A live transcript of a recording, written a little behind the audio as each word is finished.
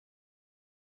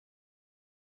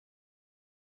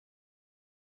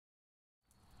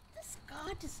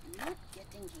heart is not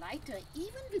getting lighter,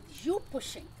 even with you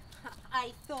pushing.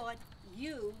 I thought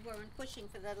you weren't pushing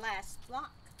for the last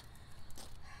block.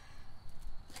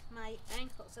 My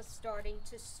ankles are starting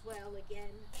to swell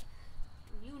again.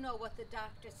 You know what the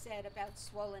doctor said about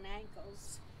swollen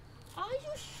ankles. Are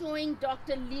you showing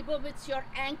Dr. Leibowitz your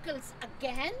ankles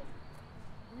again?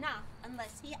 Not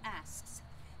unless he asks.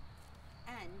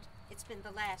 And it's been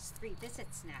the last 3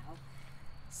 visits now.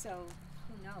 So,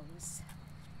 who knows?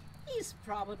 He's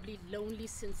probably lonely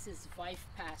since his wife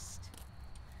passed.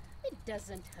 It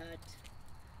doesn't hurt.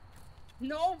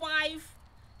 No wife,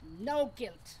 no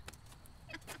guilt.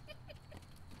 It's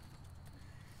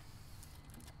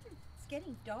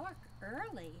getting dark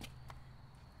early.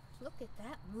 Look at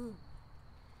that moon.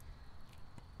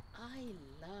 I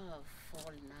love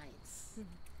fall nights.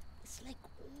 It's like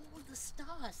all the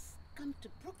stars come to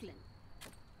Brooklyn.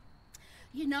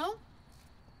 You know,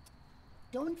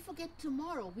 don't forget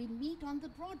tomorrow we meet on the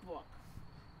Broadwalk.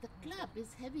 The club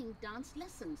is having dance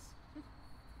lessons.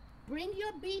 Bring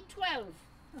your B12.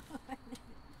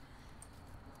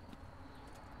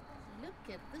 Look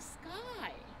at the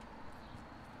sky.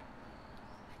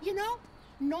 You know,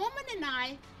 Norman and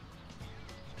I...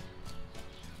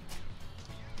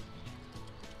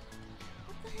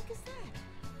 What the heck is that?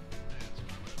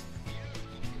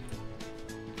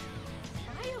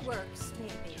 Fireworks,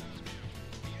 maybe.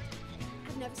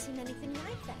 I've never seen anything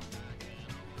like that.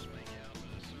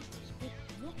 It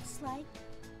looks like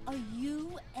a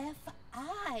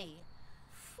UFI.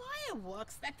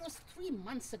 Fireworks? That was 3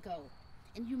 months ago.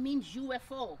 And you mean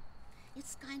UFO.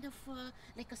 It's kind of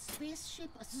like a spaceship,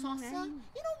 a saucer.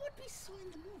 You know what we saw in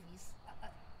the movies?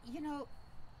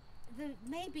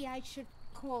 Maybe I should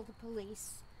call the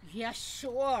police. Yeah,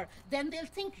 sure. Then they'll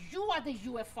think you are the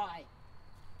UFI.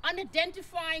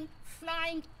 Unidentifying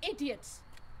flying idiots.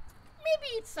 Maybe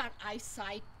it's our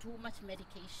eyesight, too much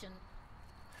medication.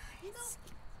 You know,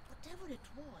 whatever it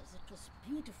was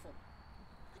beautiful.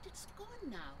 But it's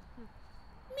gone now.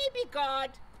 Maybe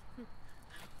God.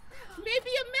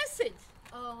 Maybe a message.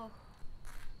 Oh,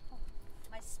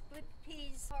 my split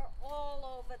peas are all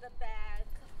over the bag.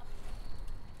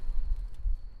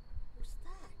 Who's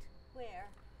that? Where?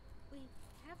 We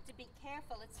have to be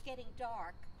careful. It's getting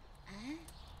dark. Huh?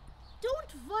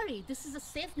 Don't worry. This is a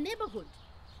safe neighborhood.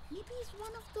 Maybe he's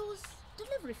one of those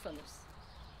delivery fellows.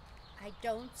 I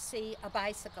don't see a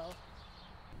bicycle.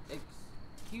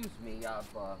 Excuse me,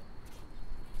 I've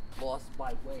lost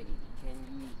my way. Can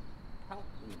you help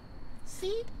me?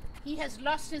 See? He has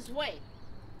lost his way.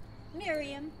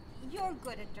 Miriam, you're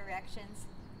good at directions.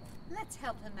 Let's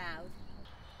help him out.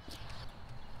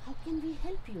 How can we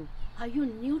help you? Are you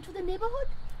new to the neighborhood?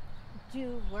 Do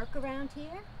you work around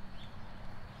here?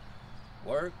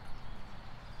 Work?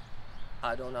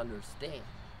 I don't understand.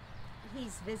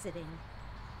 He's visiting.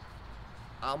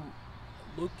 I'm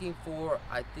looking for,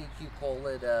 I think you call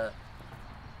it a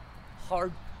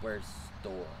hardware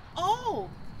store. Oh,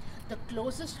 the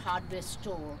closest hardware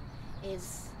store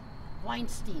is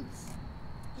Weinstein's.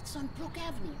 It's on Brook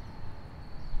Avenue.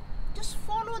 Just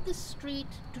follow this street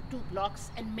to 2 blocks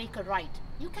and make a right.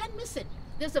 You can't miss it.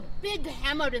 There's a big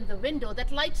hammer in the window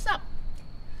that lights up.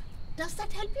 Does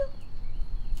that help you?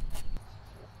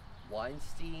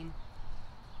 Weinstein,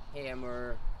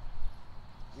 hammer,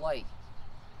 light.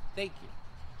 Thank you.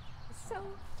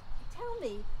 So, tell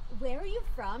me, where are you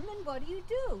from and what do you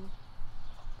do?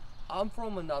 I'm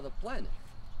from another planet.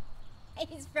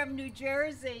 He's from New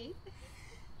Jersey.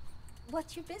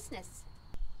 What's your business?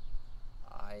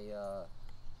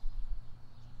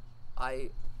 I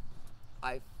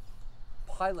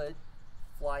pilot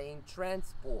flying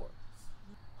transports.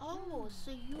 Oh,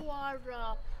 so you are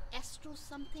astro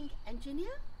something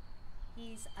engineer?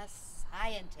 He's a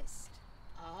scientist.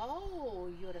 Oh,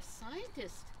 you're a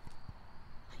scientist.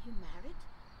 Are you married?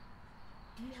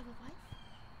 Do you have a wife?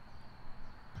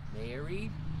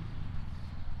 Married?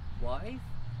 Wife?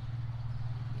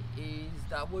 Is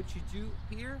that what you do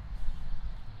here?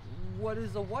 What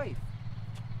is a wife?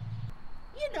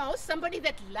 You know, somebody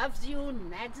that loves you,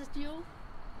 nags at you.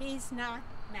 He's not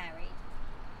married.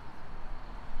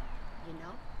 You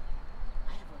know,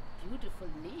 I have a beautiful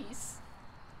niece.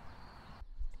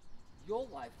 Your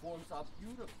life forms are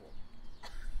beautiful.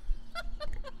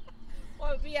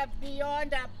 Oh, we are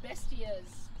beyond our best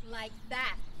years. Like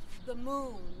that, the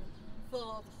moon,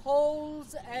 full of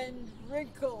holes and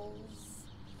wrinkles.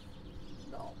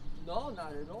 No,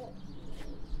 not at all.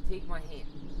 Take my hand.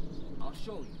 I'll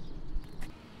show you.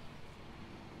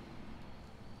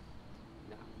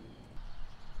 Now,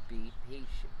 be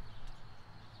patient.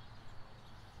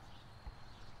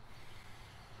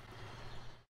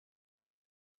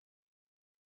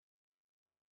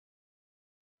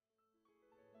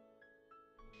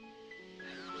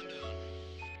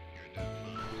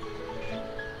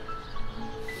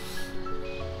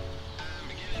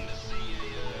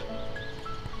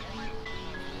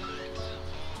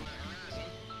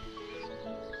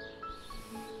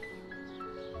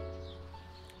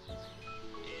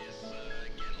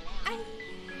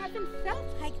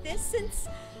 since.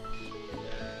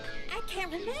 I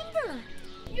can't remember.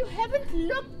 You haven't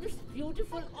looked this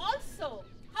beautiful also.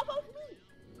 How about me?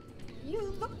 You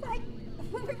look like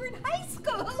when we were in high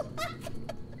school.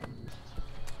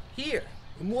 Here,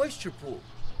 the moisture pool.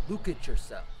 Look at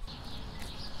yourself.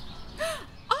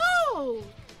 Oh!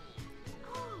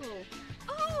 Oh!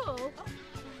 Oh!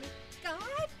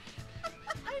 God,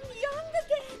 I'm young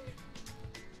again.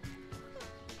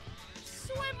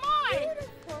 So am I!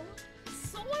 Beautiful.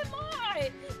 So am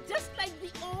I! Just like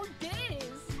the old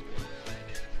days.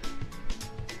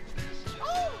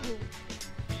 Oh!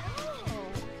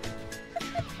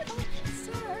 Oh,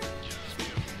 sir.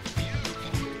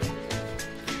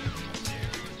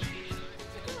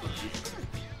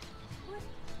 What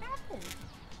happened?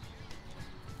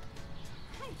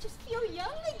 I just feel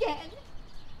young again.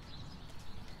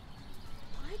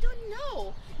 I don't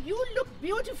know. You look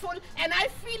beautiful and I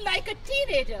feel like a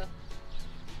teenager.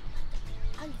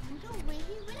 I wonder where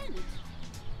he went.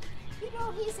 You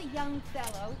know, he's a young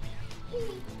fellow.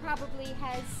 He probably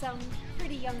has some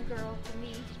pretty young girl to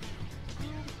meet.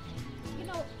 You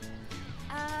know,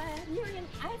 Miriam,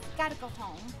 I've got to go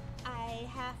home. I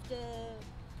have to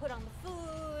put on the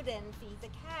food and feed the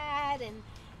cat and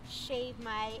shave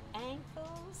my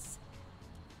ankles.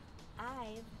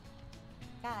 I've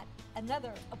got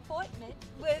another appointment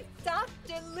with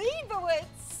Dr.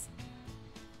 Leibowitz.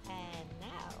 And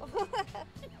now,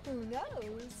 who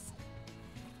knows?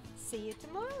 See you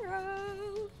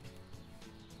tomorrow.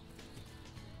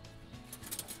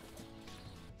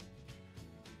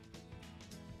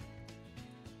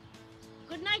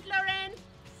 Good night, Lauren.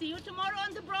 See you tomorrow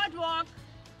on the Broadwalk.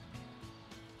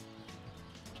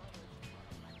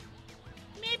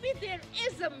 Maybe there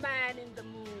is a man in the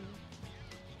moon.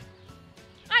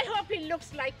 I hope he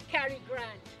looks like Cary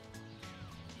Grant.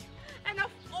 And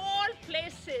of all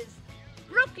places,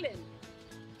 Brooklyn.